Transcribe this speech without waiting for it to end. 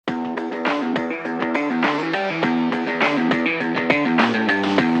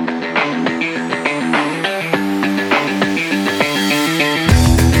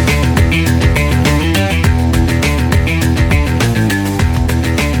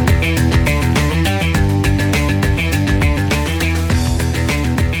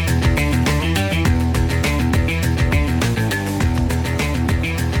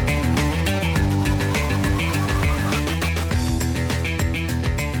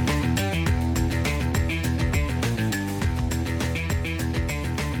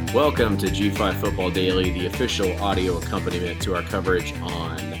Welcome to G5 Football Daily, the official audio accompaniment to our coverage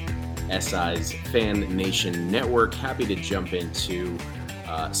on SI's Fan Nation Network. Happy to jump into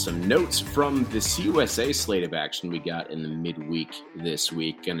some notes from the CUSA slate of action we got in the midweek this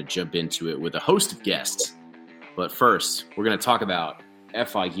week. Going to jump into it with a host of guests. But first, we're going to talk about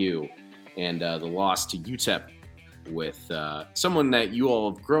FIU and the loss to UTEP with someone that you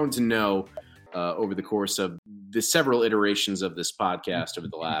all have grown to know over the course of the several iterations of this podcast over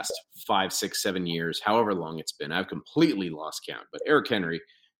the last 5, 6, 7 years, however long it's been. I've completely lost count. But Eric Henry,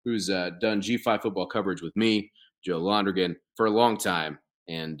 who's done G5 football coverage with me, Joe Londrigan, for a long time.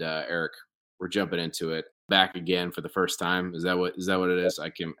 And Eric, we're jumping into it. Back again for the first time. Is that what it is? I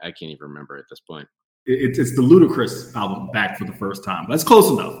can't even remember at this point. It's the Ludacris album, Back for the First Time. That's close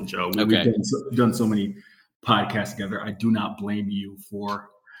enough, Joe. Okay. We've done so many podcasts together. I do not blame you for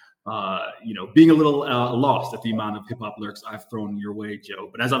being a little lost at the amount of hip hop lyrics I've thrown your way, Joe.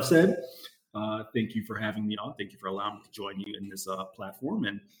 But as I've said, thank you for having me on. Thank you for allowing me to join you in this platform.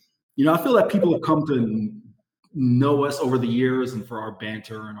 And, I feel that people have come to know us over the years and for our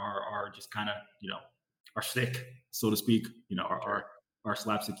banter and our just kind of, our shtick, so to speak, our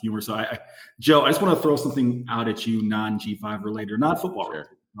slapstick humor. So Joe, I just want to throw something out at you, non-G5 related, not football related.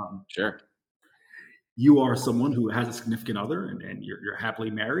 Sure. You are someone who has a significant other and you're happily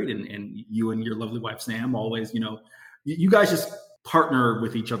married and you and your lovely wife, Sam, always, you guys just partner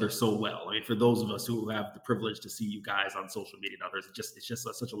with each other so well. I mean, for those of us who have the privilege to see you guys on social media and others, it's just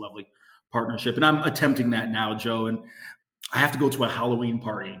such a lovely partnership. And I'm attempting that now, Joe, and I have to go to a Halloween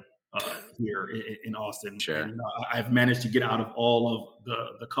party here in Austen. Sure. And I've managed to get out of all of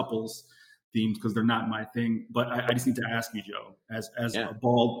the couples themes because they're not my thing. But I just need to ask you, Joe, as a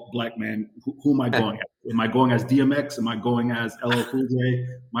bald black man, who am I going as? Am I going as DMX? Am I going as LL Cool J?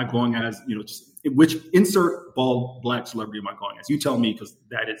 Am I going as, just which insert bald black celebrity am I going as? You tell me, because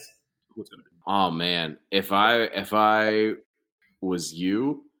that is what's going to be. Oh man, if I was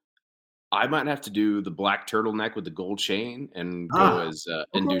you, I might have to do the black turtleneck with the gold chain and go as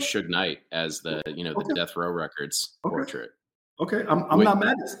and do Suge Knight as the the Death Row Records portrait. Okay, I'm not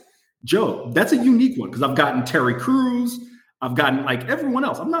mad at it. Joe, that's a unique one because I've gotten Terry Crews, I've gotten like everyone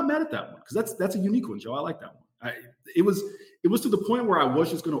else. I'm not mad at that one because that's a unique one, Joe. I like that one. It was to the point where I was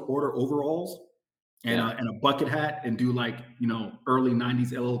just going to order overalls and a bucket hat and do like early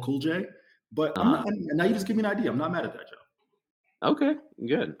 '90s LL Cool J. But I'm not, and now you just give me an idea. I'm not mad at that, Joe. Okay,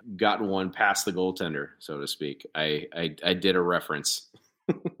 good. Gotten one past the goaltender, so to speak. I did a reference.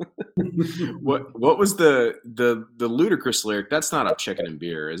 What was the Ludacris lyric? That's not a Chicken and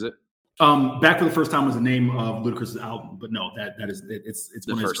Beer, is it? Back for the First Time was the name of Ludacris' album, but no, that is it's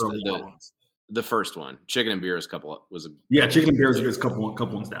the one first of his early albums. The first one, Chicken and Beer, is Chicken and Beer is a couple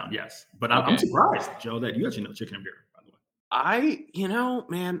ones down, yes. But I'm surprised, Joe, that you actually know Chicken and Beer, by the way.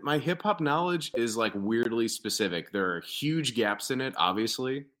 Man, my hip hop knowledge is like weirdly specific. There are huge gaps in it,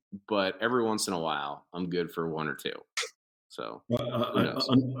 obviously, but every once in a while, I'm good for one or two. So,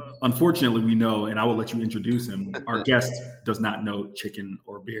 unfortunately, we know, and I will let you introduce him. Our guest does not know chicken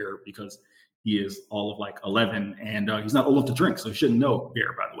or beer because he is all of like 11, and he's not old enough to drink, so he shouldn't know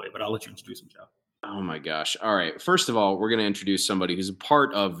beer, by the way. But I'll let you introduce him, Joe. Oh my gosh! All right. First of all, we're going to introduce somebody who's a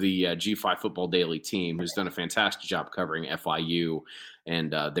part of the G5 Football Daily team, who's done a fantastic job covering FIU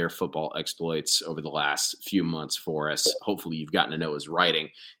and their football exploits over the last few months for us. Hopefully, you've gotten to know his writing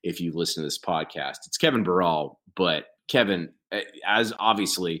if you listen to this podcast. It's Kevin Barral, but Kevin, as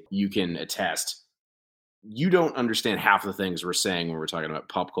obviously you can attest, you don't understand half the things we're saying when we're talking about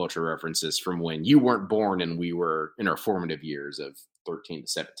pop culture references from when you weren't born and we were in our formative years of 13 to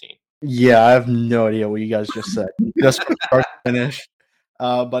 17. Yeah, I have no idea what you guys just said. Just from start to finish.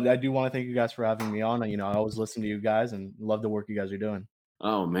 But I do want to thank you guys for having me on. I always listen to you guys and love the work you guys are doing.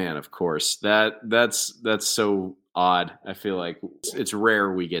 Oh man, of course. That's so odd. I feel like it's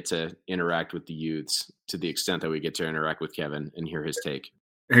rare we get to interact with the youths to the extent that we get to interact with Kevin and hear his take.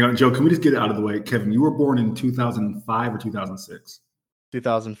 Hang on, Joe, can we just get it out of the way? Kevin, you were born in 2005 or 2006?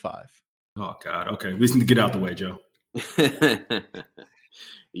 2005. Oh, God. Okay. We just need to get out the way, Joe.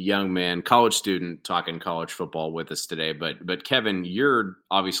 Young man, college student, talking college football with us today. But Kevin, you're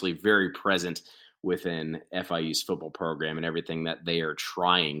obviously very present within FIU's football program and everything that they are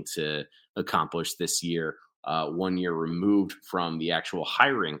trying to accomplish this year. 1 year removed from the actual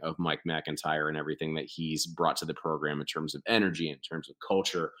hiring of Mike McIntyre and everything that he's brought to the program in terms of energy, in terms of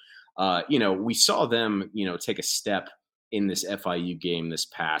culture. We saw them, take a step in this FIU game this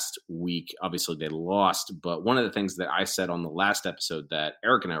past week. Obviously they lost, but one of the things that I said on the last episode that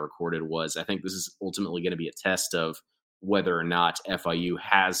Eric and I recorded was, I think this is ultimately going to be a test of whether or not FIU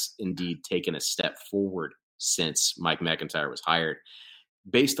has indeed taken a step forward since Mike McIntyre was hired.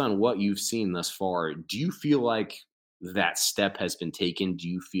 based on what you've seen thus far, do you feel like that step has been taken? Do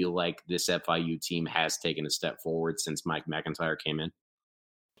you feel like this FIU team has taken a step forward since Mike McIntyre came in?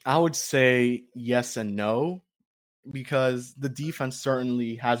 I would say yes and no, because the defense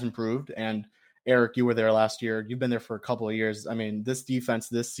certainly has improved. And Eric, you were there last year. You've been there for a couple of years. I mean, this defense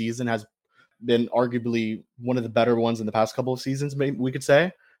this season has been arguably one of the better ones in the past couple of seasons, maybe we could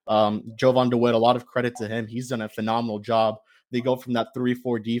say. Jovan DeWitt, a lot of credit to him. He's done a phenomenal job. They go from that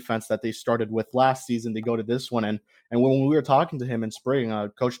 3-4 defense that they started with last season, they go to this one. And when we were talking to him in spring,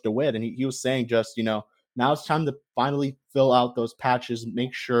 Coach DeWitt, and he was saying just, now it's time to finally fill out those patches,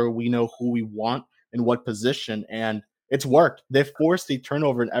 make sure we know who we want in what position. And it's worked. They've forced a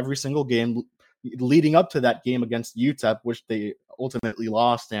turnover in every single game leading up to that game against UTEP, which they ultimately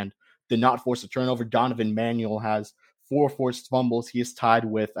lost, and did not force a turnover. Donovan Manuel has 4 forced fumbles. He is tied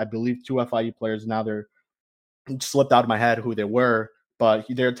with, I believe, 2 FIU players. Now they're slipped out of my head who they were, but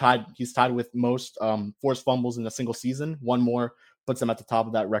they're tied. He's tied with most forced fumbles in a single season. One more puts him at the top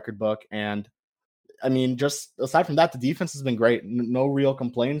of that record book. And I mean, just aside from that, the defense has been great. No real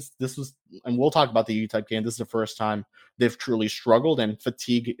complaints. And we'll talk about the UTEP game. This is the first time they've truly struggled, and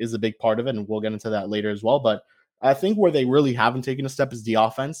fatigue is a big part of it, and we'll get into that later as well. But I think where they really haven't taken a step is the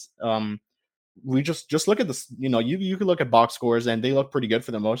offense. We just look at this. You can look at box scores, and they look pretty good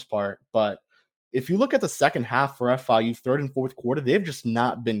for the most part. But if you look at the second half for FIU, third and fourth quarter, they've just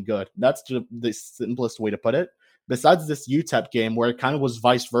not been good. That's the simplest way to put it. Besides this UTEP game where it kind of was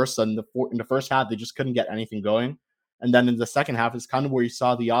vice versa in the first half, they just couldn't get anything going. And then in the second half is kind of where you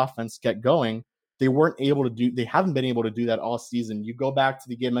saw the offense get going. They haven't been able to do that all season. You go back to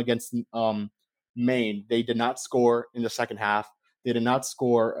the game against Maine. They did not score in the second half. They did not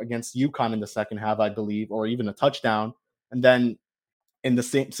score against UConn in the second half, I believe, or even a touchdown. And then in the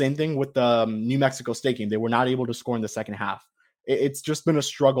same thing with the New Mexico State game, they were not able to score in the second half. It's just been a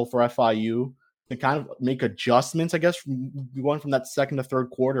struggle for FIU to kind of make adjustments, I guess, going from that second to third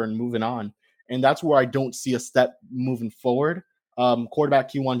quarter and moving on. And that's where I don't see a step moving forward.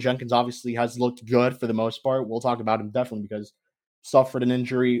 Quarterback Q1 Jenkins obviously has looked good for the most part. We'll talk about him definitely because suffered an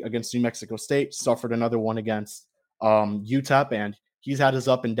injury against New Mexico State, suffered another one against UTEP, and he's had his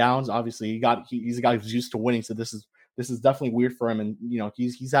up and downs. Obviously, he's a guy who's used to winning, so this is definitely weird for him. And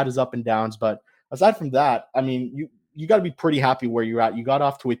he's had his up and downs. But aside from that, I mean, you got to be pretty happy where you're at. You got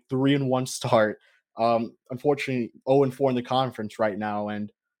off to a 3-1 start. Unfortunately, 0-4 in the conference right now,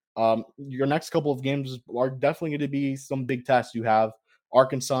 and your next couple of games are definitely going to be some big tests. You have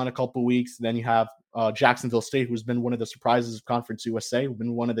Arkansas in a couple of weeks, then you have Jacksonville State, who's been one of the surprises of Conference USA, who've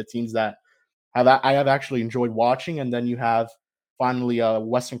been one of the teams that I have actually enjoyed watching, and then you have finally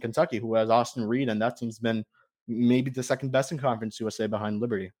Western Kentucky, who has Austen Reed, and that team's been maybe the second best in Conference USA behind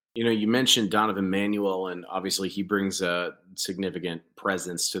Liberty. You mentioned Donovan Manuel, and obviously he brings a significant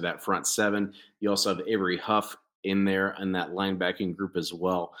presence to that front seven. You also have Avery Huff in there in that linebacking group as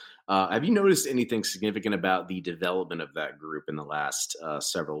well. Have you noticed anything significant about the development of that group in the last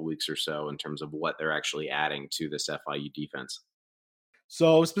several weeks or so in terms of what they're actually adding to this FIU defense?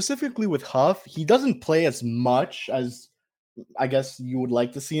 So specifically with Huff, he doesn't play as much as I guess you would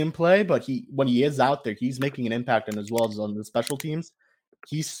like to see him play, but when he is out there, he's making an impact, and as well as on the special teams.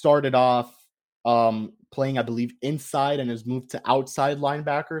 He started off playing, I believe, inside and has moved to outside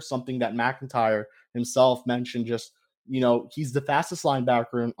linebacker, something that McIntyre himself mentioned. Just, he's the fastest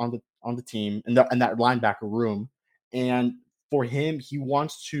linebacker on the team in that linebacker room. And for him, he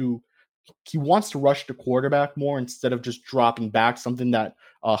wants to rush the quarterback more instead of just dropping back, something that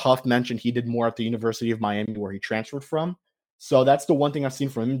Huff mentioned he did more at the University of Miami where he transferred from. So that's the one thing I've seen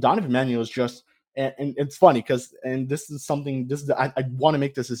from him. Donovan Manuel is just, and it's funny because, and I want to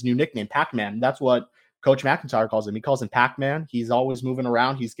make this his new nickname, Pac-Man. That's what Coach McIntyre calls him. He calls him Pac-Man. He's always moving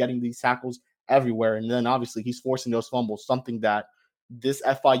around. He's getting these tackles everywhere. And then obviously he's forcing those fumbles, something that this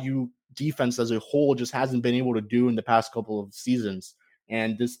FIU defense as a whole just hasn't been able to do in the past couple of seasons.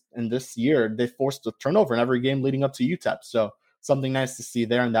 And this year, they forced a turnover in every game leading up to UTEP. So something nice to see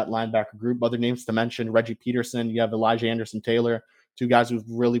there in that linebacker group. Other names to mention, Reggie Peterson. You have Elijah Anderson-Taylor, two guys who've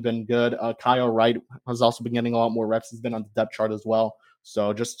really been good. Kyle Wright has also been getting a lot more reps. He's been on the depth chart as well.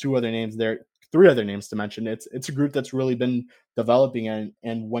 So just three other names to mention. It's a group that's really been developing. And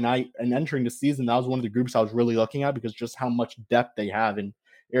entering the season, that was one of the groups I was really looking at because just how much depth they have. And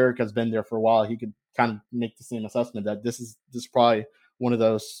Eric has been there for a while. He could kind of make the same assessment that this is probably one of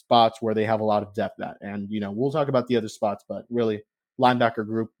those spots where they have a lot of depth at. And, we'll talk about the other spots, but really linebacker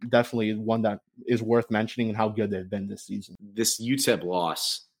group, definitely one that is worth mentioning and how good they've been this season. This UTEP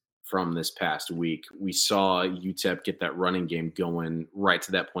loss from this past week, we saw UTEP get that running game going right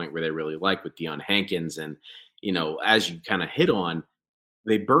to that point where they really like with Deion Hankins. And, as you kind of hit on,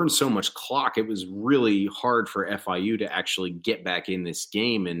 they burned so much clock. It was really hard for FIU to actually get back in this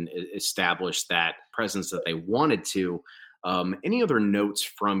game and establish that presence that they wanted to. Any other notes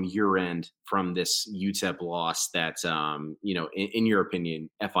from your end from this UTEP loss that in your opinion,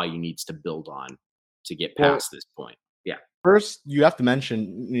 FIU needs to build on to get Well, past this point? Yeah. first, you have to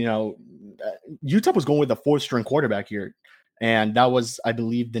mention, UTEP was going with a fourth-string quarterback here, and that was, I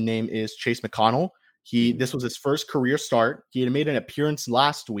believe, the name is Chase McConnell. Mhm. This was his first career start. He had made an appearance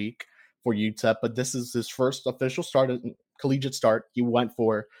last week for UTEP, but this is his first official start, collegiate start. He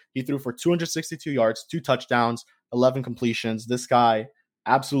threw for 262 yards, 2 touchdowns, 11 completions. This guy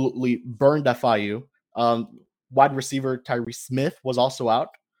absolutely burned FIU. Wide receiver Tyree Smith was also out.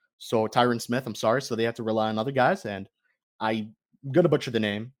 So Tyron Smith, I'm sorry. So they had to rely on other guys, and I'm gonna butcher the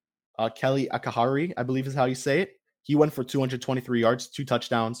name. Kelly Akahari, I believe is how you say it. He went for 223 yards, 2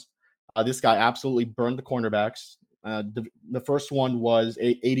 touchdowns. This guy absolutely burned the cornerbacks. The first one was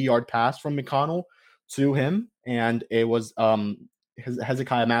a 80-yard pass from McConnell to him, and it was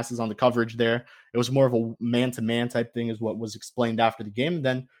Hezekiah Masses on the coverage there. It was more of a man-to-man type thing, is what was explained after the game. And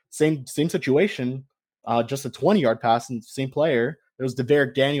then same situation, just a 20-yard pass and same player. It was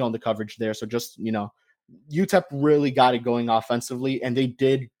Deverick Daniel on the coverage there. So just UTEP really got it going offensively, and they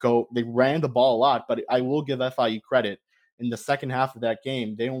ran the ball a lot, but I will give FIU credit. In the second half of that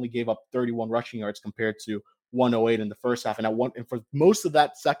game, they only gave up 31 rushing yards compared to 108 in the first half. And for most of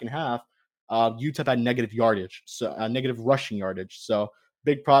that second half, UTEP had negative yardage, so negative rushing yardage. So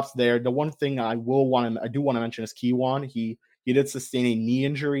big props there. The one thing I do want to mention is Kiwan. He did sustain a knee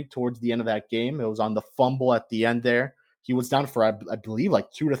injury towards the end of that game. It was on the fumble at the end there. He was down for, I believe, like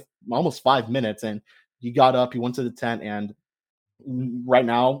almost 5 minutes, and he got up, he went to the tent, and right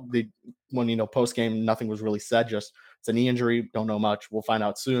now, post game, nothing was really said. Just it's a knee injury. Don't know much. We'll find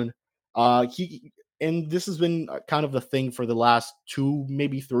out soon. And this has been kind of the thing for the last 2,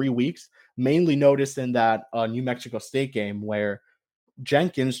 maybe 3 weeks. Mainly noticed in that New Mexico State game where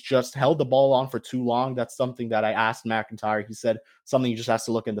Jenkins just held the ball on for too long. That's something that I asked McIntyre. He said something he just has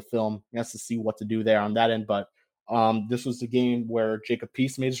to look in the film. He has to see what to do there on that end. But this was the game where Jacob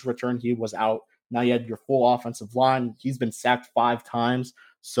Peace made his return. He was out. Now you had your full offensive line. He's been sacked 5 times.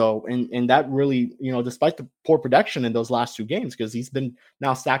 So, and that really, despite the poor production in those last 2 games, because he's been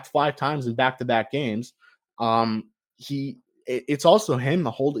now sacked 5 times in back-to-back games, it's also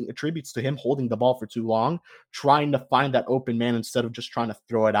attributes to him holding the ball for too long, trying to find that open man instead of just trying to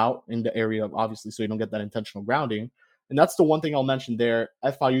throw it out in the area, obviously, so you don't get that intentional grounding. And that's the one thing I'll mention there.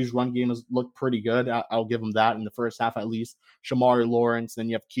 FIU's run game has looked pretty good. I'll give them that in the first half at least. Shamari Lawrence, then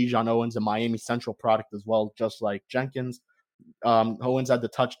you have Keyshawn Owens, a Miami Central product as well, just like Jenkins. Owens had the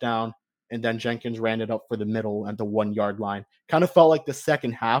touchdown, and then Jenkins ran it up for the middle at the 1-yard line. Kind of felt like the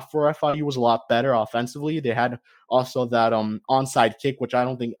second half for FIU was a lot better offensively. They had also that onside kick, which I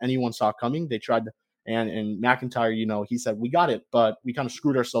don't think anyone saw coming. They tried to, and McIntyre, he said, we got it, but we kind of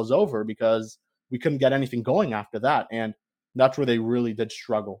screwed ourselves over because we couldn't get anything going after that. And that's where they really did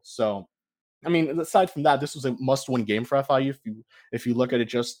struggle. So, I mean, aside from that, this was a must-win game for FIU. If you look at it,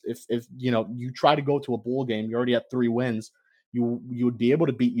 just if you try to go to a bowl game, you already had 3 wins. You would be able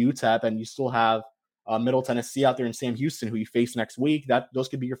to beat UTEP, and you still have Middle Tennessee out there and Sam Houston, who you face next week. Those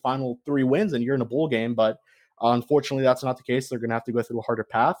could be your final 3 wins, and you're in a bowl game. But unfortunately, that's not the case. They're going to have to go through a harder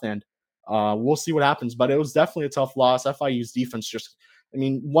path, and we'll see what happens. But it was definitely a tough loss. FIU's defense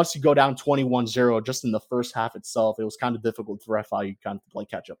once you go down 21-0 just in the first half itself, it was kind of difficult for FIU kind of to play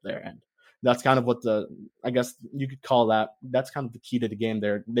catch up there. And that's kind of what I guess you could call that's kind of the key to the game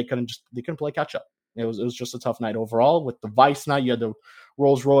there. They couldn't play catch up. It was just a tough night overall. With the Vice night, you had the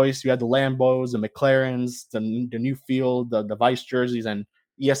Rolls Royce, you had the Lambos, the McLarens, the new field, the Vice jerseys, and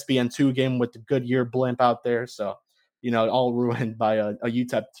ESPN2 game with the Goodyear blimp out there. So, all ruined by a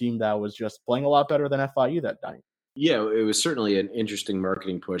UTEP team that was just playing a lot better than FIU that night. Yeah, it was certainly an interesting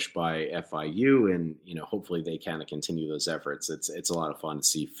marketing push by FIU, and hopefully they kind of continue those efforts. It's a lot of fun to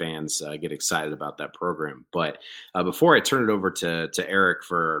see fans get excited about that program. But before I turn it over to Eric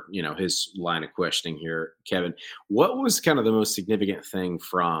for his line of questioning here, Kevin, what was kind of the most significant thing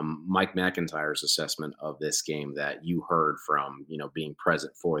from Mike McIntyre's assessment of this game that you heard from being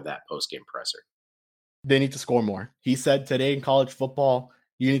present for that post game presser? They need to score more. He said today in college football,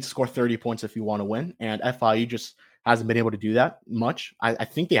 you need to score 30 points if you want to win. And FIU just hasn't been able to do that much. I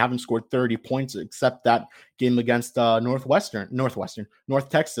think they haven't scored 30 points except that game against North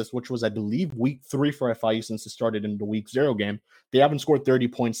Texas, which was, I believe, week 3 for FIU since it started in the week 0 game. They haven't scored 30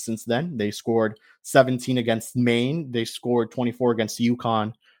 points since then. They scored 17 against Maine. They scored 24 against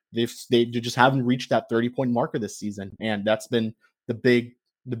UConn. They just haven't reached that 30-point marker this season. And that's been the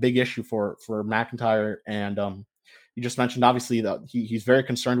big issue for McIntyre and you just mentioned, obviously, that he's very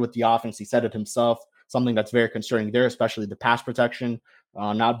concerned with the offense. He said it himself, something that's very concerning there, especially the pass protection,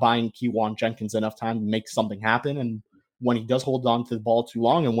 not buying Keywan Jenkins enough time to make something happen. And when he does hold on to the ball too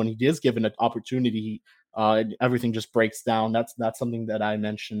long, and when he is given an opportunity, everything just breaks down. That's something that I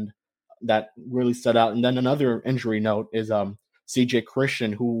mentioned that really stood out. And then another injury note is CJ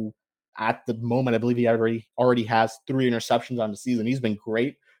Christian, who at the moment, I believe he already has 3 interceptions on the season. He's been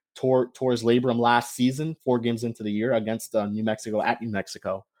great. Tore his labrum last season, 4 games into the year against New Mexico at New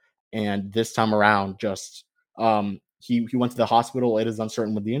Mexico, and this time around, just he went to the hospital. It is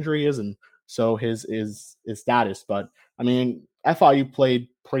uncertain what the injury is, and so his status. But I mean, FIU played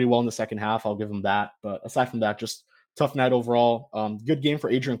pretty well in the second half. I'll give them that. But aside from that, just tough night overall. Good game for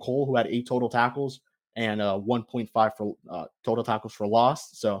Adrian Cole, who had 8 total tackles and 1.5 for total tackles for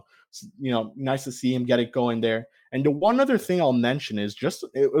loss. So nice to see him get it going there. And the one other thing I'll mention is just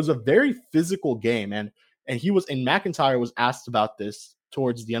it was a very physical game, and McIntyre was asked about this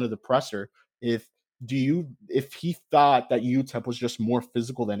towards the end of the presser if he thought that UTEP was just more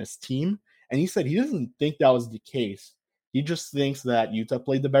physical than his team, and he said he doesn't think that was the case. He just thinks that UTEP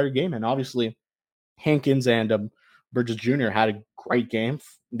played the better game, and obviously Hankins and Burgess Jr. had a great game.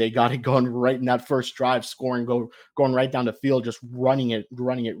 They got it going right in that first drive, scoring, going right down the field, just running it,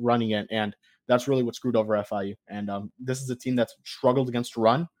 and that's really what screwed over FIU. And this is a team that's struggled against the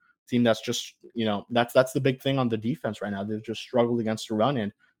run, team that's just that's the big thing on the defense right now. They've just struggled against the run,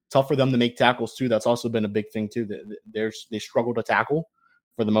 and tough for them to make tackles too. That's also been a big thing too. They struggle to tackle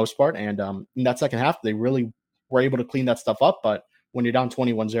for the most part, and in that second half, they really were able to clean that stuff up, but when you're down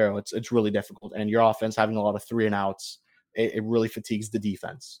 21-0, it's really difficult. And your offense having a lot of 3 and outs, it really fatigues the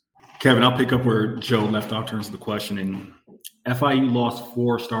defense. Kevin, I'll pick up where Joe left off in terms of the questioning. FIU lost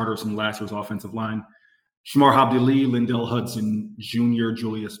 4 starters from last year's offensive line. Shamar Abdali, Lindell Hudson Jr.,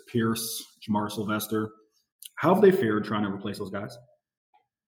 Julius Pierce, Jamar Sylvester. How have they fared trying to replace those guys?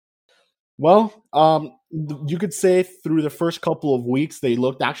 Well, you could say through the first couple of weeks, they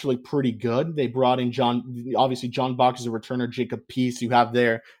looked actually pretty good. They brought in John Bach is a returner, Jacob Peace you have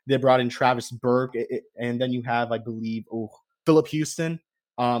there. They brought in Travis Burke, and then you have, I believe, Philip Houston.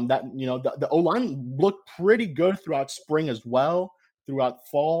 The O-line looked pretty good throughout spring as well, throughout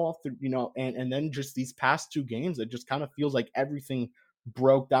fall, and then just these past 2 games, it just kind of feels like everything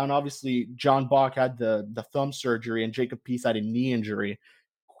broke down. Obviously, John Bach had the thumb surgery, and Jacob Peace had a knee injury.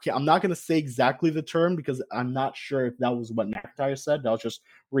 I'm not going to say exactly the term because I'm not sure if that was what McIntyre said. I was just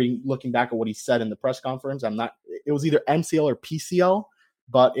looking back at what he said in the press conference. It was either MCL or PCL,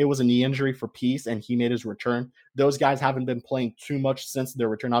 but it was a knee injury for Peace, and he made his return. Those guys haven't been playing too much since their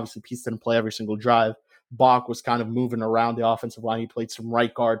return. Obviously, Peace didn't play every single drive. Bach was kind of moving around the offensive line. He played some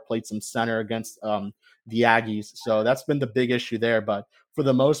right guard, played some center against the Aggies. So that's been the big issue there. But for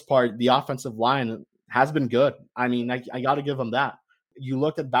the most part, the offensive line has been good. I mean, I got to give them that. You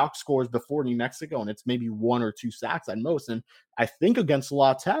look at box scores before New Mexico, and it's maybe 1 or 2 sacks at most. And I think against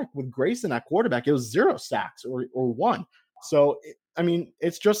La Tech with Grayson at quarterback, it was 0 sacks or 1. So,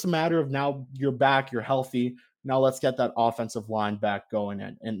 it's just a matter of now you're back, you're healthy. Now let's get that offensive line back going.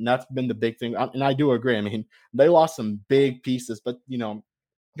 And that's been the big thing. And I do agree. I mean, they lost some big pieces, but,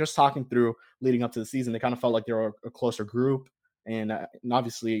 just talking through leading up to the season, they kind of felt like they were a closer group. And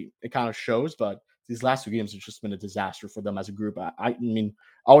obviously it kind of shows, but these last 2 games have just been a disaster for them as a group. I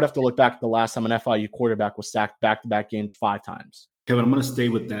would have to look back at the last time an FIU quarterback was sacked back-to-back games 5 times. Kevin, I'm going to stay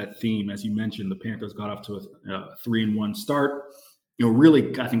with that theme. As you mentioned, the Panthers got off to a 3-1 start.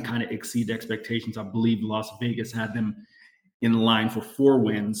 Really, I think, kind of exceed expectations. I believe Las Vegas had them in line for 4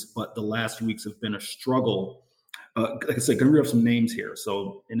 wins, but the last few weeks have been a struggle. Like I said, going to read off some names here.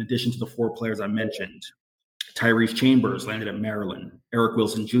 So in addition to the 4 players I mentioned, Tyrese Chambers landed at Maryland. Eric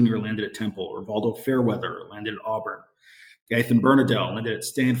Wilson Jr. landed at Temple. Rivaldo Fairweather landed at Auburn. Gaithan Bernadelle landed at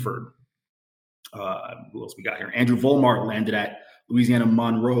Stanford. Who else we got here? Andrew Volmart landed at Louisiana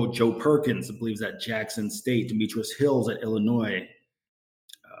Monroe. Joe Perkins, I believe, is at Jackson State. Demetrius Hills at Illinois.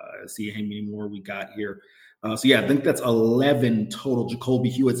 See how many more we got here. I think that's 11 total. Jacoby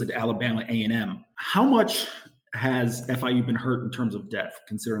Hewitt's at Alabama A&M. How much has FIU been hurt in terms of depth,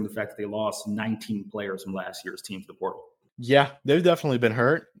 considering the fact that they lost 19 players from last year's team to the portal? Yeah, they've definitely been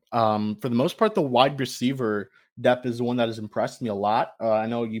hurt. For the most part, the wide receiver depth is the one that has impressed me a lot. I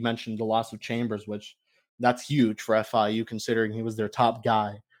know you mentioned the loss of Chambers, which that's huge for FIU, considering he was their top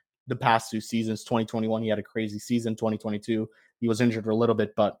guy the past 2 seasons. 2021, he had a crazy season. 2022, he was injured a little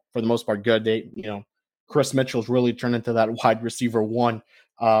bit, but for the most part, good. Chris Mitchell's really turned into that wide receiver 1.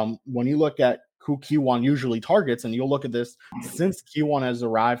 When you look at who Keywan usually targets, and you'll look at this, since Keywan has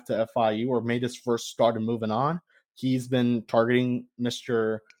arrived to FIU or made his first start and moving on, he's been targeting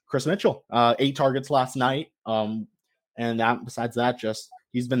Mr. Chris Mitchell. 8 targets last night. And besides that, just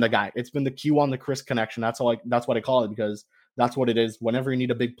he's been the guy. It's been the Q on the Chris connection. That's what I call it, because that's what it is. Whenever you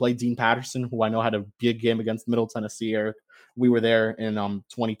need a big play, Dean Patterson, who I know had a big game against Middle Tennessee, Eric, we were there in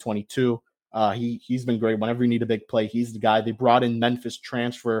 2022. He's been great. Whenever you need a big play, he's the guy. They brought in Memphis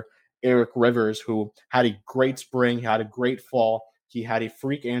transfer Eric Rivers, who had a great spring, he had a great fall. He had a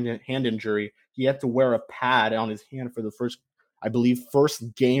freak hand injury. He had to wear a pad on his hand for the first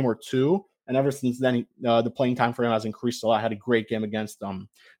game or two. And ever since then, the playing time for him has increased a lot. Had a great game against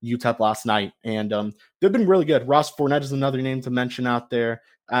UTEP last night. And they've been really good. Ross Fournette is another name to mention out there.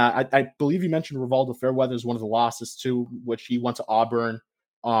 I believe you mentioned Rivaldo Fairweather is one of the losses too, which he went to Auburn.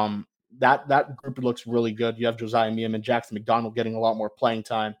 That group looks really good. You have Josiah Meehan and Jackson McDonald getting a lot more playing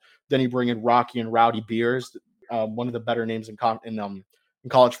time. Then you bring in Rocky and Rowdy Beers, one of the better names in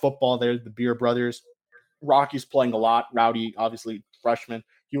college football. They're the Beer brothers. Rocky's playing a lot. Rowdy, obviously, freshman.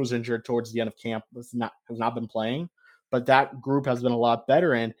 He was injured towards the end of camp. Has not been playing. But that group has been a lot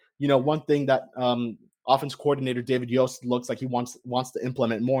better. And, one thing that offense coordinator David Yost looks like he wants to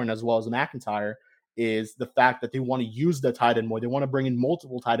implement more, and as well as McIntyre, is the fact that they want to use the tight end more. They want to bring in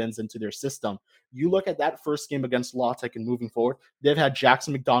multiple tight ends into their system. You look at that first game against La Tech and moving forward, they've had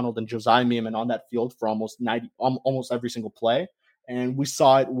Jackson McDonald and Josiah Meehan on that field for almost every single play. And we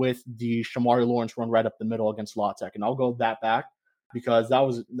saw it with the Shamari Lawrence run right up the middle against La Tech. And I'll go that back because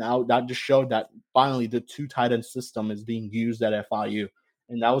that just showed that finally the two tight end system is being used at FIU.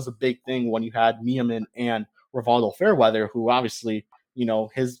 And that was a big thing when you had Meehan and Rivaldo Fairweather, who obviously,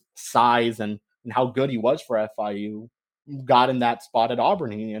 his size and how good he was for FIU got in that spot at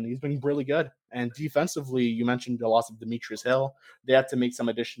Auburn, and he's been really good. And defensively, you mentioned the loss of Demetrius Hill. They had to make some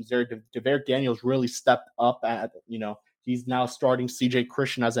additions there. Deverick Daniels really stepped up he's now starting. CJ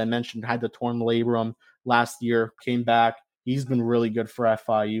Christian, as I mentioned, had the torn labrum last year, came back. He's been really good for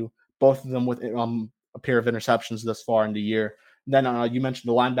FIU. Both of them with a pair of interceptions thus far in the year. Then you mentioned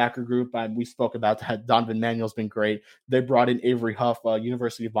the linebacker group. We spoke about that. Donovan Manuel's been great. They brought in Avery Huff,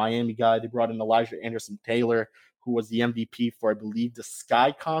 University of Miami guy. They brought in Elijah Anderson Taylor, who was the MVP for, I believe, the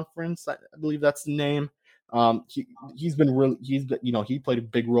Sky Conference. I believe that's the name. He played a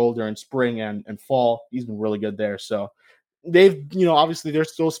big role during spring and fall. He's been really good there. So they've, obviously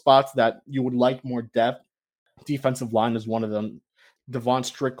there's still spots that you would like more depth. Defensive line is one of them. Devon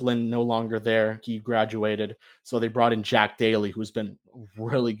Strickland no longer there. He graduated. So they brought in Jack Daly, who's been a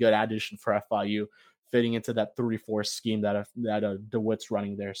really good addition for FIU, fitting into that 3-4 scheme that DeWitt's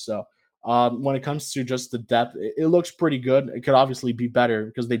running there. So when it comes to just the depth, it looks pretty good. It could obviously be better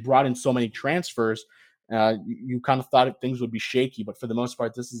because they brought in so many transfers. You kind of thought things would be shaky, but for the most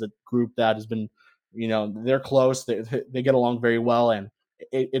part, this is a group that has been, they're close. They get along very well, and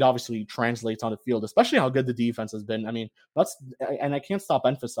it obviously translates on the field, especially how good the defense has been. I mean, I can't stop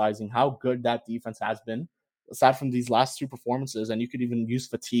emphasizing how good that defense has been, aside from these last two performances. And you could even use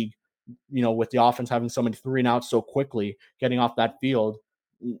fatigue, with the offense having so many 3-and-outs so quickly, getting off that field.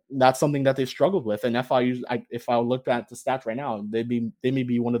 That's something that they've struggled with. And FIU, if I look at the stats right now, they may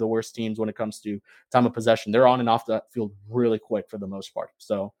be one of the worst teams when it comes to time of possession. They're on and off that field really quick for the most part.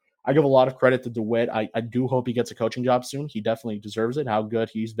 So I give a lot of credit to DeWitt. I do hope he gets a coaching job soon. He definitely deserves it, how good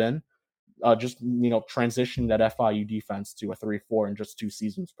he's been. Transitioning that FIU defense to a 3-4 in just 2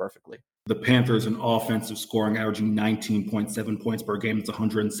 seasons perfectly. The Panthers in offensive scoring, averaging 19.7 points per game. It's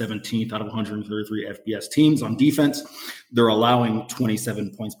 117th out of 133 FBS teams. On defense, they're allowing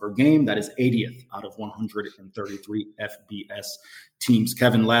 27 points per game. That is 80th out of 133 FBS teams.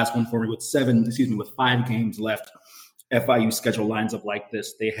 Kevin, last one for me with 5 games left. FIU schedule lines up like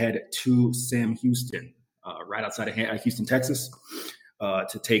this. They head to Sam Houston, right outside of Houston, Texas,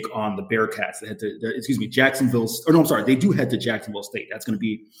 to take on the Bearcats. They head to, Jacksonville. Or no, I'm sorry. They do head to Jacksonville State. That's going to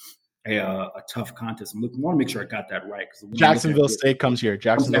be a tough contest. I want to make sure I got that right. Jacksonville State comes here.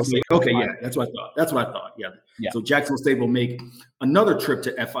 Jacksonville State. Okay, yeah, that's what I thought. Yeah. So Jacksonville State will make another trip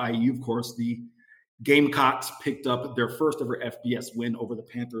to FIU. Of course, the Gamecocks picked up their first ever FBS win over the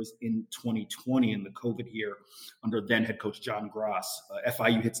Panthers in 2020 in the COVID year under then head coach John Gross.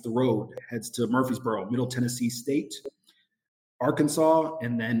 FIU hits the road, heads to Murfreesboro, Middle Tennessee State, Arkansas,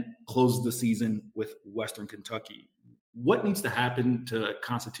 and then closes the season with Western Kentucky. What needs to happen to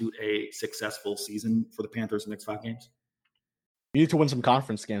constitute a successful season for the Panthers in the next 5 games? You need to win some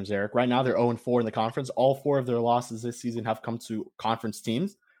conference games, Eric. Right now, they're 0-4 in the conference. All 4 of their losses this season have come to conference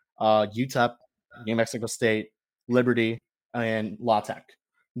teams. UTEP, New Mexico State, Liberty, and La Tech.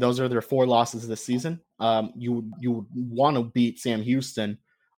 Those are their 4 losses this season. You would want to beat Sam Houston.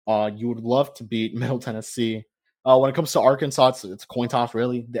 You would love to beat Middle Tennessee. When it comes to Arkansas, it's a coin toss,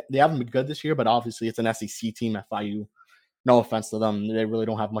 really. They haven't been good this year, but obviously it's an SEC team, FIU. no offense to them, they really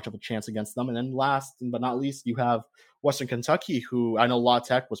don't have much of a chance against them. And then last but not least, you have Western Kentucky, who I know La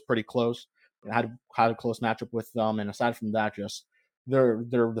Tech was pretty close and had a close matchup with them. And aside from that, just they're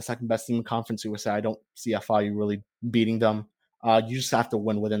the second best team in Conference USA. I don't see FIU really beating them. You just have to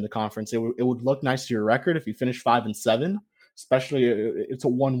win within the conference. It would look nice to your record if you finish 5-7, especially it's a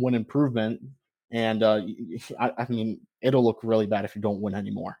 1-win improvement. And I mean, it'll look really bad if you don't win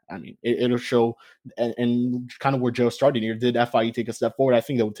anymore. I mean, it'll show, and kind of where Joe started here. Did FIU take a step forward? I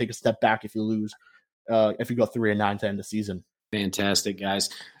think they would take a step back if you lose, if you go 3-9 to end the season. Fantastic, guys.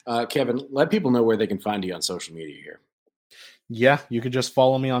 Kevin, let people know where they can find you on social media here. Yeah, you could just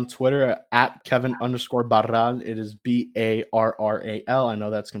follow me on Twitter at Kevin_Barral. It is Barral. I know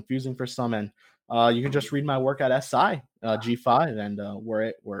that's confusing for some, and you can just read my work at SI G5, and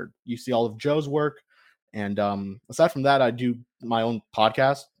where you see all of Joe's work. And aside from that, I do my own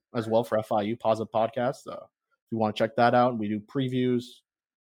podcast as well for FIU, Positive Podcast. If you want to check that out, we do previews.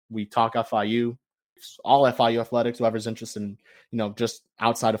 We talk FIU, all FIU athletics. Whoever's interested in, just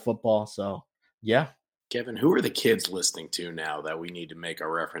outside of football. So yeah. Kevin, who are the kids listening to now that we need to make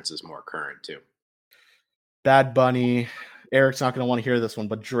our references more current to? Bad Bunny. Eric's not going to want to hear this one,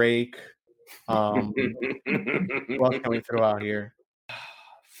 but Drake. What else can we throw out here?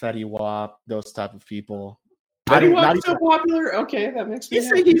 Fetty Wap, those type of people. Fetty Wap's so popular? Okay, that makes me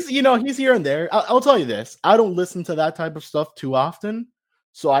happy. He's here and there. I'll tell you this. I don't listen to that type of stuff too often,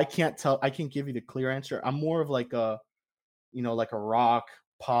 so I can't give you the clear answer. I'm more of like a rock,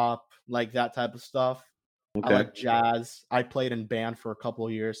 pop, like that type of stuff. Okay. I like jazz. I played in band for a couple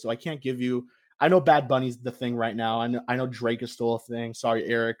of years, so I can't give you. I know Bad Bunny's the thing right now. I know Drake is still a thing. Sorry,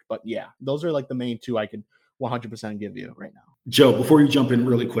 Eric, but yeah, those are like the main two I could 100% give you right now. Joe, before you jump in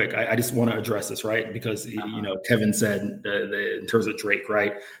really quick, I just want to address this, right? Because, Kevin said in terms of Drake,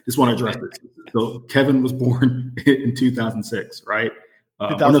 right? Just want to address this. So Kevin was born in 2006, right?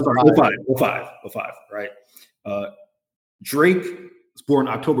 2005, right? Drake was born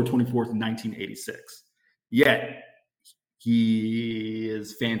October 24th, 1986. Yet he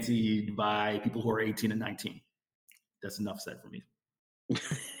is fancied by people who are 18 and 19. That's enough said for me.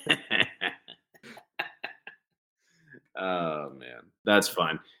 Oh, man. That's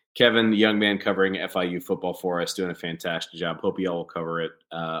fun. Kevin, the young man covering FIU football for us, doing a fantastic job. Hope you all will cover it.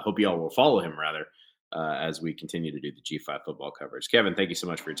 Hope you all will follow him, rather, as we continue to do the G5 football coverage. Kevin, thank you so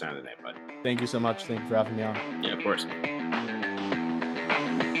much for your time today, bud. Thank you so much. Thank you for having me on. Yeah, of course.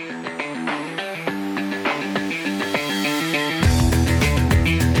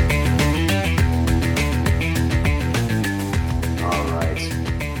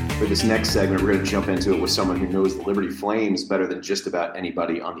 For this next segment, we're going to jump into it with someone who knows the Liberty Flames better than just about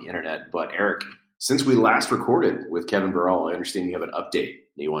anybody on the internet. But Eric, since we last recorded with Kevin Barral, I understand you have an update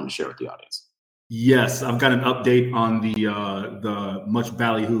that you wanted to share with the audience. Yes, I've got an update on the much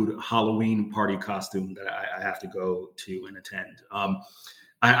ballyhooed Halloween party costume that I have to go to and attend.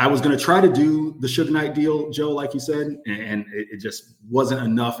 I was going to try to do the Suge Knight deal, Joe, like you said, and it just wasn't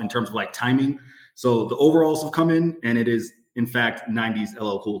enough in terms of like timing. So the overalls have come in, and it is, in fact, 90s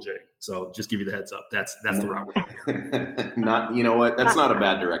LL Cool J. So just give you the heads up. That's the route we're going. Not, you know what? That's not a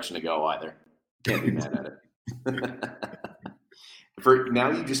bad direction to go either. Can't be mad at it. For now,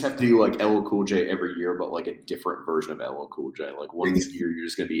 you just have to do like LL Cool J every year, but like a different version of LL Cool J. Like one year, you're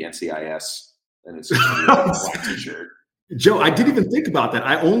just going to be NCIS, and it's just a black t-shirt. Joe, I didn't even think about that.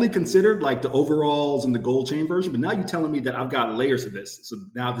 I only considered like the overalls and the gold chain version, but now you're telling me that I've got layers of this. So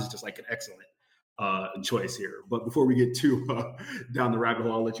now this is just like an excellent choice here. But before we get too down the rabbit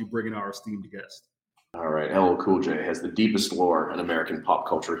hole, I'll let you bring in our esteemed guest. All right. LL Cool J has the deepest lore in American pop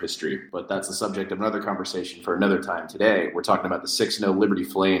culture history, but that's the subject of another conversation for another time. Today, we're talking about the 6-0 Liberty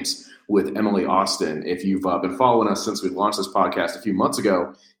Flames with Emily Austen. If you've been following us since we launched this podcast a few months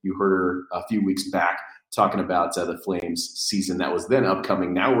ago, you heard her a few weeks back talking about the Flames season that was then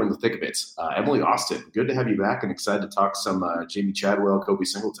upcoming. Now we're in the thick of it. Emily Austen, good to have you back and excited to talk some Jamie Chadwell, Kobe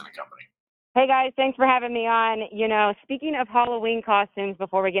Singleton and company. Hey, guys. Thanks for having me on. Speaking of Halloween costumes,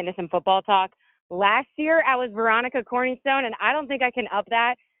 before we get into some football talk, last year I was Veronica Corningstone, and I don't think I can up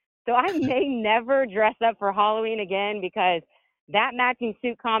that. So I may never dress up for Halloween again because that matching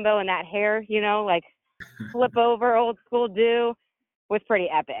suit combo and that hair, like flip over old school do was pretty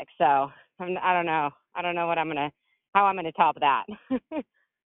epic. So I don't know. I don't know how I'm gonna top that.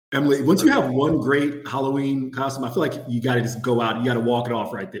 Emily, once you have one great Halloween costume, I feel like you got to just go out. You got to walk it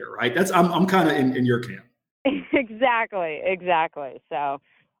off right there, right? I'm kind of in your camp. Exactly. So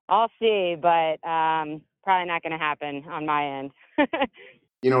I'll see, but probably not going to happen on my end.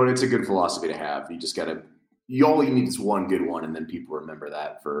 It's a good philosophy to have. You just got to. All you need is one good one, and then people remember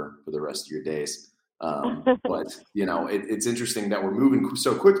that for the rest of your days. But, it's interesting that we're moving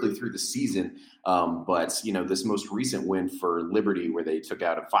so quickly through the season. But, this most recent win for Liberty where they took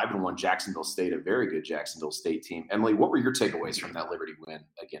out a 5-1 Jacksonville State, a very good Jacksonville State team. Emily, what were your takeaways from that Liberty win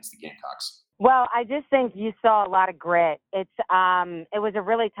against the Gamecocks? Well, I just think you saw a lot of grit. It was a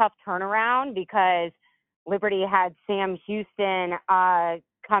really tough turnaround because Liberty had Sam Houston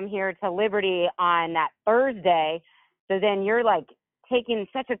come here to Liberty on that Thursday. So then you're like taking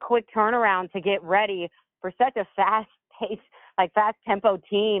such a quick turnaround to get ready for such a fast-paced, fast-tempo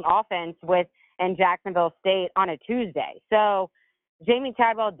team offense in Jacksonville State on a Tuesday. So Jamie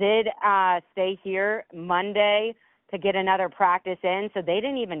Chadwell did stay here Monday to get another practice in. So they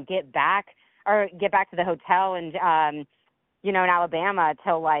didn't even get back to the hotel in Alabama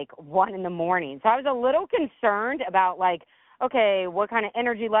till 1 a.m. So I was a little concerned about okay, what kind of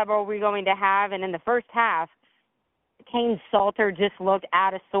energy level are we going to have? And in the first half, Kane Salter just looked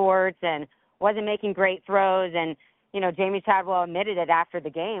out of sorts and wasn't making great throws. And, Jamie Chadwell admitted it after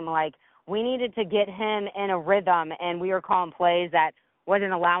the game. We needed to get him in a rhythm, and we were calling plays that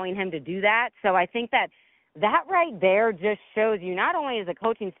wasn't allowing him to do that. So I think that right there just shows you not only is the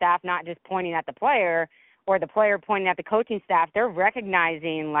coaching staff not just pointing at the player or the player pointing at the coaching staff, they're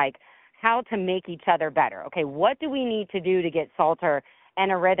recognizing, how to make each other better. Okay, what do we need to do to get Salter in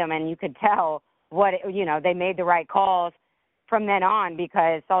a rhythm? And you could tell they made the right calls from then on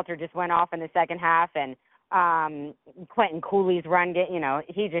because Salter just went off in the second half and Quentin Cooley's run,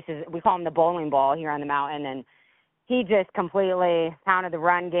 he just is, we call him the bowling ball here on the mountain, and he just completely pounded the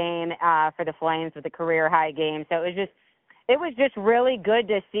run game for the Flames with a career high game. So it was just really good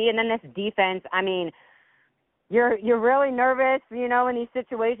to see. And then this defense, you're really nervous, in these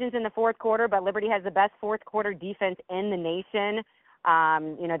situations in the fourth quarter, but Liberty has the best fourth quarter defense in the nation.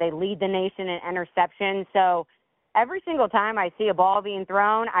 They lead the nation in interceptions. So every single time I see a ball being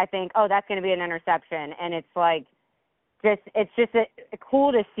thrown, I think, oh, that's going to be an interception. And it's just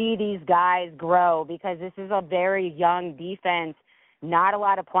cool to see these guys grow because this is a very young defense, not a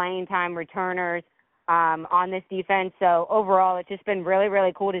lot of playing time returners on this defense. So overall, it's just been really,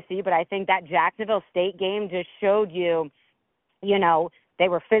 really cool to see. But I think that Jacksonville State game just showed you, they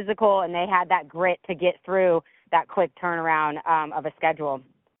were physical and they had that grit to get through that quick turnaround of a schedule.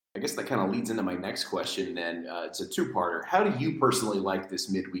 I guess that kind of leads into my next question then. It's a two-parter. How do you personally like this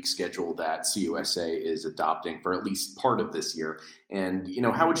midweek schedule that CUSA is adopting for at least part of this year? And,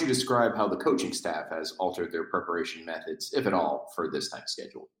 how would you describe how the coaching staff has altered their preparation methods, if at all, for this type of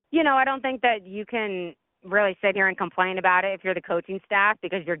schedule? I don't think that you can really sit here and complain about it if you're the coaching staff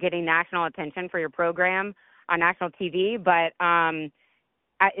because you're getting national attention for your program on national TV. But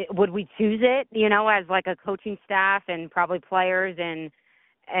would we choose it, as a coaching staff and probably players and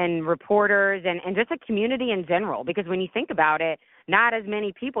reporters and just a community in general? Because when you think about it, not as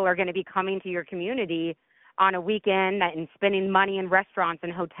many people are going to be coming to your community on a weekend and spending money in restaurants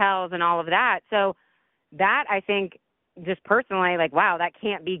and hotels and all of that. So that, I think, just personally, wow, that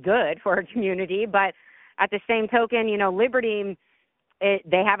can't be good for a community. But at the same token, Liberty,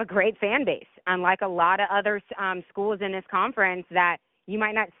 they have a great fan base, unlike a lot of other schools in this conference that you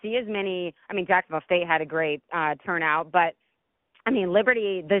might not see as many. Jacksonville State had a great turnout, but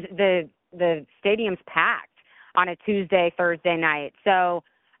Liberty, the stadium's packed on a Tuesday, Thursday night. So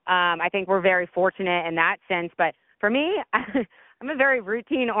I think we're very fortunate in that sense. But for me, I'm a very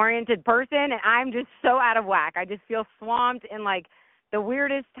routine-oriented person, and I'm just so out of whack. I just feel swamped in, the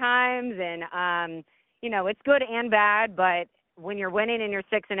weirdest times. And, it's good and bad, but when you're winning and you're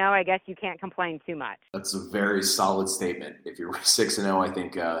 6-0, I guess you can't complain too much. That's a very solid statement. If you're 6-0, I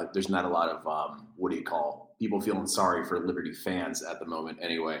think there's not a lot of, people feeling sorry for Liberty fans at the moment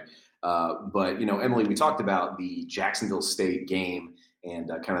anyway. But, Emily, we talked about the Jacksonville State game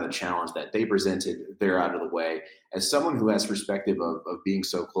and kind of the challenge that they presented. They're out of the way. As someone who has perspective of being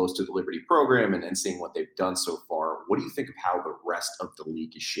so close to the Liberty program and seeing what they've done so far, what do you think of how the rest of the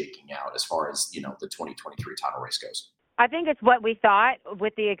league is shaking out as far as, the 2023 title race goes? I think it's what we thought,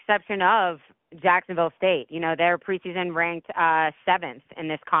 with the exception of Jacksonville State. They're preseason ranked 7th in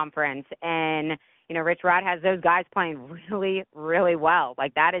this conference. And, Rich Rod has those guys playing really, really well.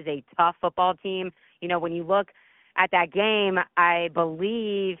 That is a tough football team. When you look at that game, I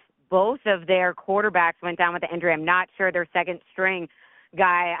believe both of their quarterbacks went down with the injury. I'm not sure their second string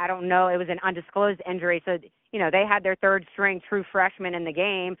guy. I don't know. It was an undisclosed injury. So, they had their third string true freshman in the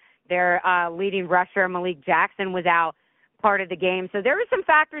game. Their leading rusher, Malik Jackson, was out part of the game. So there were some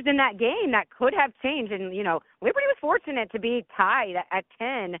factors in that game that could have changed. And, Liberty was fortunate to be tied at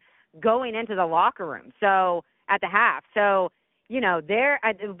 10 going into the locker room. So at the half. So,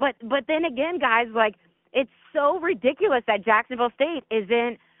 but then again, guys, it's so ridiculous that Jacksonville State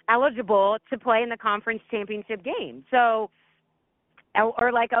isn't eligible to play in the conference championship game. So,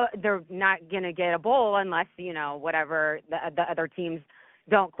 or like they're not going to get a bowl unless, whatever the other teams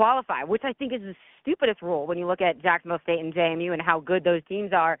don't qualify, which I think is the stupidest rule when you look at Jacksonville State and JMU and how good those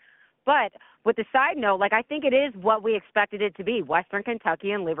teams are. But with the side note, I think it is what we expected it to be. Western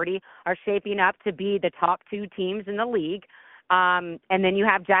Kentucky and Liberty are shaping up to be the top two teams in the league. And then you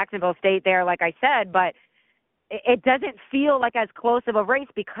have Jacksonville State there, like I said, but it doesn't feel like as close of a race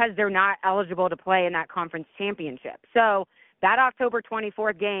because they're not eligible to play in that conference championship. So that October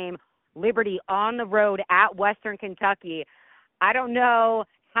 24th game, Liberty on the road at Western Kentucky, I don't know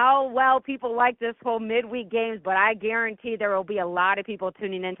how well people like this whole midweek games, but I guarantee there will be a lot of people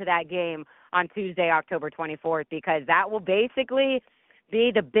tuning into that game on Tuesday, October 24th, because that will basically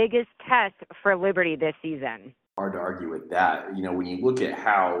be the biggest test for Liberty this season. Hard to argue with that. When you look at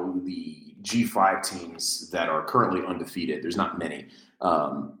how the G5 teams that are currently undefeated, there's not many,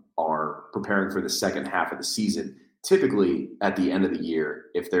 are preparing for the second half of the season. Typically, at the end of the year,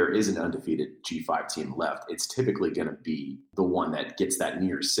 if there is an undefeated G5 team left, it's typically going to be the one that gets that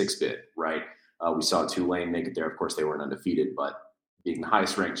near 6-bid, right? We saw Tulane make it there. Of course, they weren't undefeated, but being the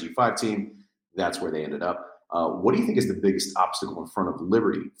highest-ranked G5 team, that's where they ended up. What do you think is the biggest obstacle in front of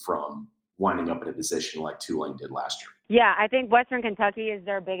Liberty from winding up in a position like Tulane did last year? Yeah, I think Western Kentucky is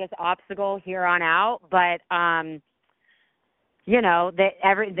their biggest obstacle here on out, but now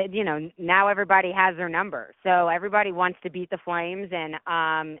everybody has their number. So everybody wants to beat the Flames, and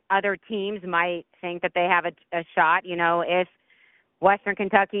other teams might think that they have a shot, if Western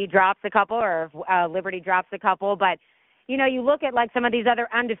Kentucky drops a couple or if Liberty drops a couple. But, you look at some of these other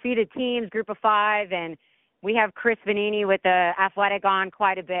undefeated teams, Group of Five, and we have Chris Vanini with the Athletic on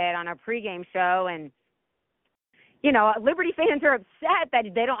quite a bit on our pregame show, and Liberty fans are upset that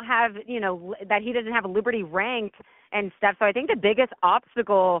they don't have, that he doesn't have Liberty ranked and stuff. So I think the biggest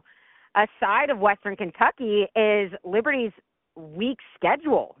obstacle aside of Western Kentucky is Liberty's weak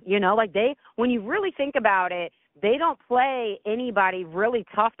schedule. When you really think about it, they don't play anybody really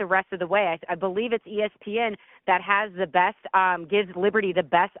tough the rest of the way. I believe it's ESPN that has the best, gives Liberty the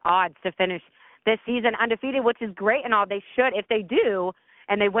best odds to finish this season undefeated, which is great and all. They should, if they do,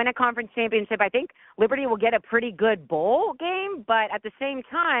 and they win a conference championship, I think Liberty will get a pretty good bowl game. But at the same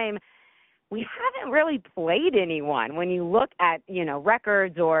time, we haven't really played anyone when you look at,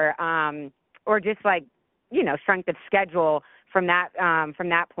 records or just strength of schedule from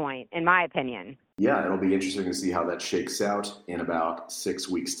that point, in my opinion. Yeah, it'll be interesting to see how that shakes out in about 6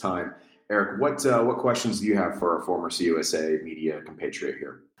 weeks' time. Eric, what questions do you have for our former CUSA media compatriot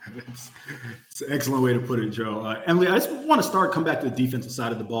here? It's an excellent way to put it, Joe. Emily, I just want to come back to the defensive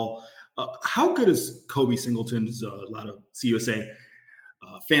side of the ball. How good is Kobe Singleton? A lot of CUSA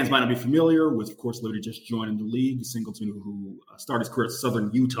fans might not be familiar with, of course, Liberty just joining the league. Singleton, who started his career at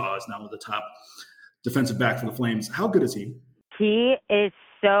Southern Utah, is now one of the top defensive back for the Flames. How good is he? He is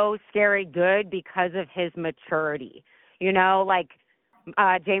so scary good because of his maturity.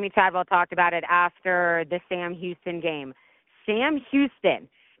 Jamie Chadwell talked about it after the Sam Houston game. Sam Houston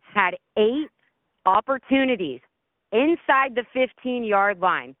had 8 opportunities inside the 15-yard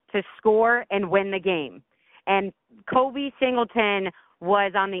line to score and win the game. And Kobe Singleton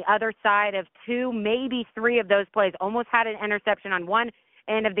was on the other side of 2, maybe 3 of those plays, almost had an interception on one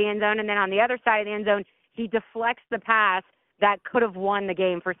end of the end zone, and then on the other side of the end zone, he deflects the pass that could have won the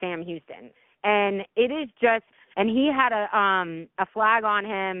game for Sam Houston. And it is just – and he had a flag on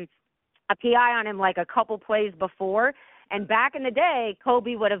him, a PI on him a couple plays before. And back in the day,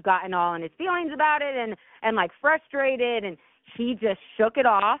 Kobe would have gotten all in his feelings about it and frustrated, and he just shook it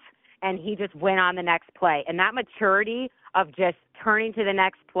off, and he just went on the next play. And that maturity of just turning to the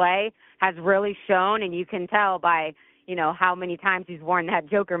next play has really shown, and you can tell by, how many times he's worn that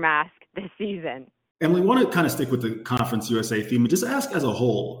Joker mask this season. And we want to kind of stick with the Conference USA theme and just ask as a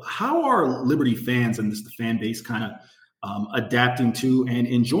whole, how are Liberty fans and the fan base kind of adapting to and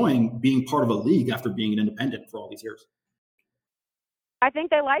enjoying being part of a league after being an independent for all these years? I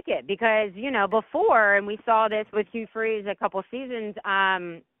think they like it because, before, and we saw this with Hugh Freeze a couple seasons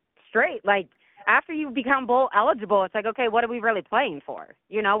straight, after you become bowl eligible, it's okay, what are we really playing for?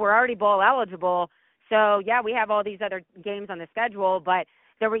 We're already bowl eligible. So, yeah, we have all these other games on the schedule, but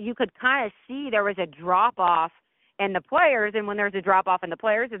you could kind of see there was a drop-off in the players, and when there's a drop-off in the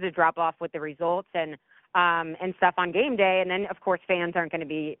players, there's a drop-off with the results and stuff on game day, and then, of course, fans aren't going to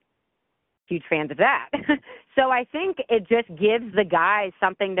be huge fans of that. So I think it just gives the guys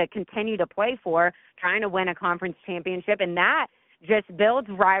something to continue to play for, trying to win a conference championship, and that just builds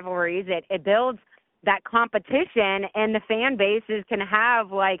rivalries. It builds that competition, and the fan bases can have,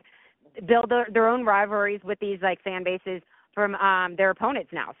 build their own rivalries with these, fan bases from their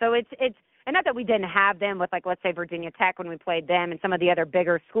opponents now. So it's and not that we didn't have them with, like, let's say Virginia Tech when we played them and some of the other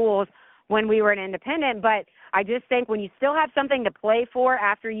bigger schools when we were an independent, but I just think when you still have something to play for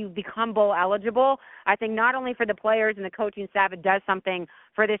after you become bowl eligible, I think not only for the players and the coaching staff, it does something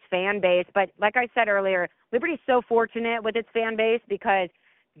for this fan base. But like I said earlier, Liberty's so fortunate with its fan base because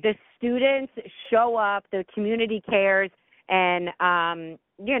the students show up, the community cares, and,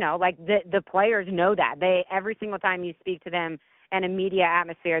 like the players know that. Every single time you speak to them in a media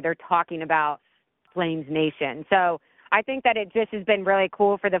atmosphere, they're talking about Flames Nation. So I think that it just has been really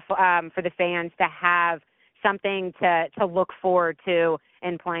cool for the fans to have something to look forward to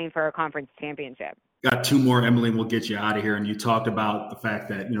in playing for a conference championship. Got two more, Emily, and we'll get you out of here. And you talked about the fact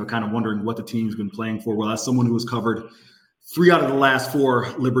that, kind of wondering what the team's been playing for. Well, as someone who has covered 3 out of the last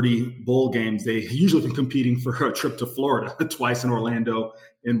 4 Liberty Bowl games, they usually been competing for a trip to Florida, twice in Orlando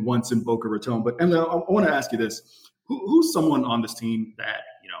and once in Boca Raton. But Emily, I want to ask you this. Who's someone on this team that,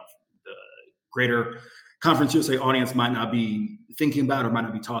 the greater Conference USA audience might not be thinking about or might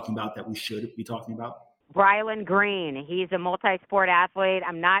not be talking about that we should be talking about? Brylan Green. He's a multi-sport athlete.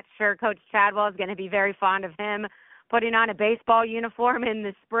 I'm not sure Coach Chadwell is going to be very fond of him putting on a baseball uniform in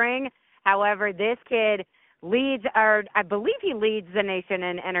the spring. However, this kid leads, or I believe he leads the nation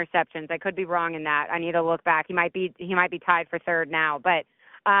in interceptions. I could be wrong in that. I need to look back. He might be tied for third now. But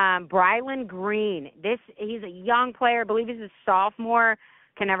Brylan Green, he's a young player. I believe he's a sophomore.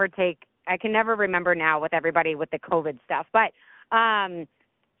 I can never remember now with everybody with the COVID stuff. But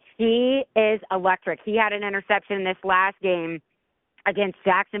he is electric. He had an interception in this last game against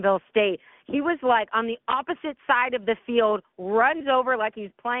Jacksonville State. He was like on the opposite side of the field, runs over like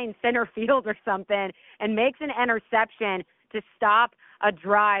he's playing center field or something, and makes an interception to stop a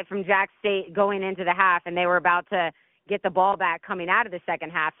drive from Jack State going into the half, and they were about to get the ball back coming out of the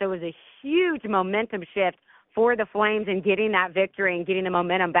second half. So it was a huge momentum shift for the Flames and getting that victory and getting the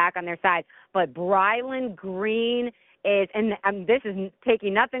momentum back on their side. But Brylan Green is, and this is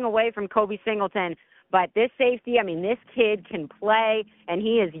taking nothing away from Kobe Singleton, but this safety, this kid can play, and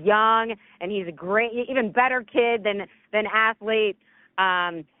he is young, and he's a great, even better kid than athlete.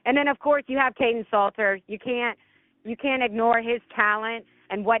 And then, of course, you have Caden Salter. You can't ignore his talent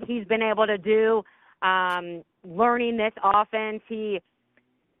and what he's been able to do learning this offense. There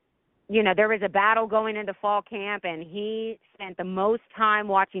was a battle going into fall camp, and he spent the most time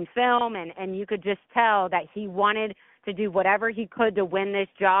watching film, and you could just tell that he wanted to do whatever he could to win this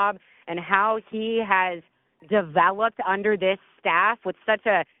job, and how he has developed under this staff with such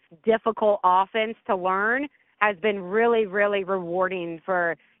a difficult offense to learn has been really, really rewarding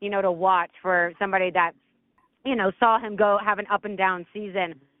for, to watch for somebody that, saw him have an up and down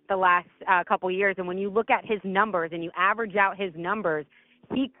season the last couple years. And when you look at his numbers and you average out his numbers,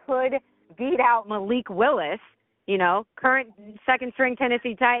 he could beat out Malik Willis, current second-string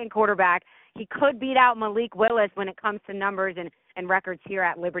Tennessee Titan quarterback. He could beat out Malik Willis when it comes to numbers and records here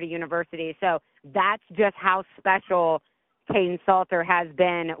at Liberty University. So that's just how special Caden Salter has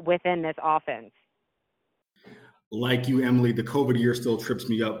been within this offense. Like you, Emily, the COVID year still trips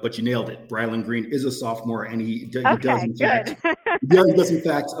me up, but you nailed it. Brylan Green is a sophomore, and he does in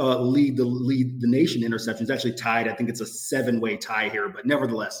fact lead the nation in interceptions. Actually tied. I think it's a 7-way tie here, but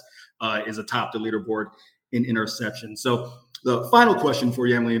nevertheless is atop the leaderboard in interceptions. So the final question for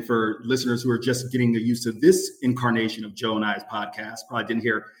you, Emily, and for listeners who are just getting used to this incarnation of Joe and I's podcast, probably didn't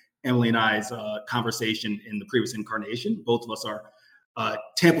hear Emily and I's conversation in the previous incarnation. Both of us are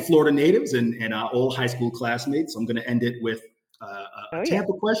Tampa, Florida natives and old high school classmates. So I'm going to end it with a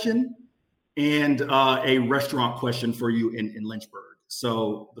Tampa question and a restaurant question for you in Lynchburg.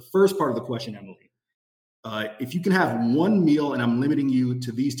 So the first part of the question, Emily, if you can have one meal, and I'm limiting you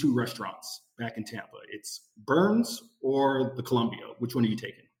to these 2 restaurants back in Tampa, it's Burns or the Columbia. Which one are you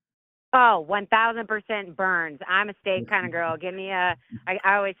taking? Oh, 1,000% Burns. I'm a steak kind of girl. Give me I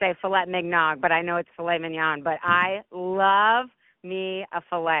always say filet mignon, but I know it's filet mignon. But I love me a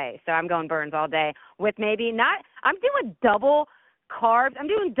filet. So I'm going Burns all day with I'm doing double carbs. I'm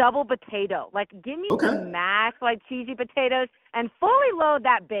doing double potato. Like, give me some mashed, cheesy potatoes and fully load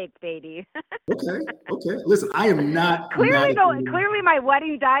that baked, baby. Okay. Listen, I am not. Clearly my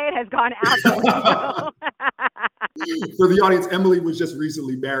wedding diet has gone out the window. For the audience, Emily was just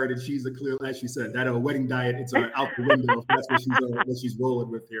recently married, and she's as she said, that wedding diet, it's out the window. If that's what she's rolling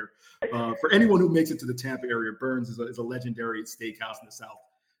with here. For anyone who makes it to the Tampa area, Burns is a legendary steakhouse in the South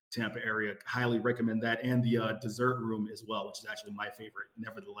Tampa area. Highly recommend that, and the dessert room as well, which is actually my favorite,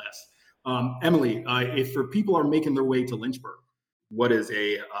 nevertheless. Emily, if for people are making their way to Lynchburg, what is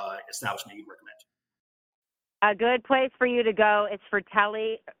a establishment you'd recommend? A good place for you to go is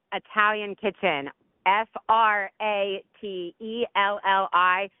Fratelli Italian Kitchen. Fratelli.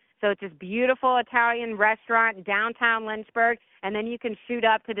 So it's this beautiful Italian restaurant downtown Lynchburg, and then you can shoot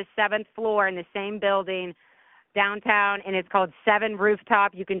up to the 7th floor in the same building downtown, and it's called 7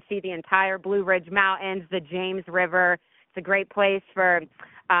 Rooftop. You can see the entire Blue Ridge Mountains, the James River. It's a great place for,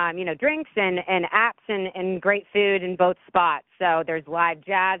 drinks and apps and great food in both spots. So there's live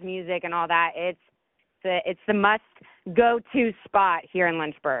jazz music and all that. It's the must-go-to spot here in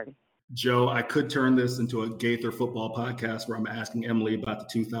Lynchburg. Joe, I could turn this into a Gaither football podcast where I'm asking Emily about the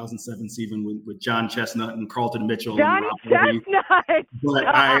 2007 season with John Chestnut and Carlton Mitchell. Johnny Chestnut. But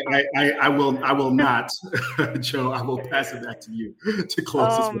I will not, Joe. I will pass it back to you to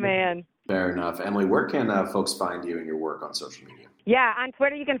close this. Oh man. Fair enough, Emily. Where can folks find you and your work on social media? Yeah, on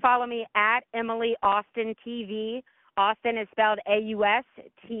Twitter you can follow me at Emily Austen TV. Austen is spelled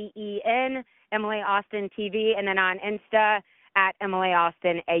AUSTEN. Emily Austen TV, and then on Insta at Emily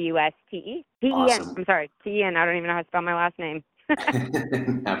Austen AUSTE. TEN. Awesome. I'm sorry, TEN. I don't even know how to spell my last name.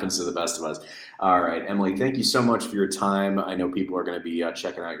 Happens to the best of us. All right, Emily, thank you so much for your time. I know people are going to be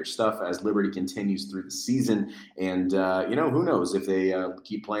checking out your stuff as Liberty continues through the season. And, who knows? If they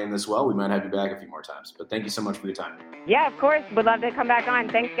keep playing this well, we might have you back a few more times. But thank you so much for your time. Yeah, of course. Would love to come back on.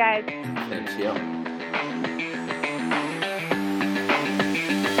 Thanks, guys. Thank you.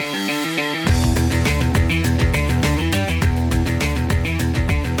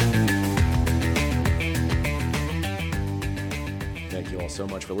 Thank you all so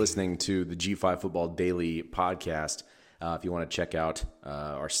much for listening to the G5 Football Daily podcast. If you want to check out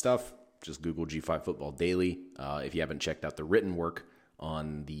our stuff, just Google G5 Football Daily. If you haven't checked out the written work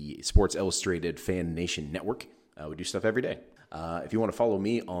on the Sports Illustrated Fan Nation Network, we do stuff every day. If you want to follow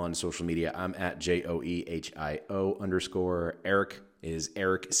me on social media, I'm at JOEHIO_. Eric is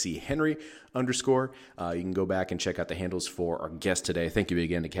Eric C. Henry _. You can go back and check out the handles for our guest today. Thank you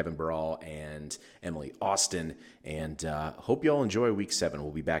again to Kevin Barral and Emily Austen. And hope you all enjoy week 7.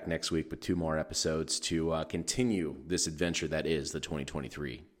 We'll be back next week with 2 more episodes to continue this adventure that is the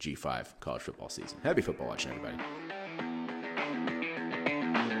 2023 G5 college football season. Happy football watching, everybody.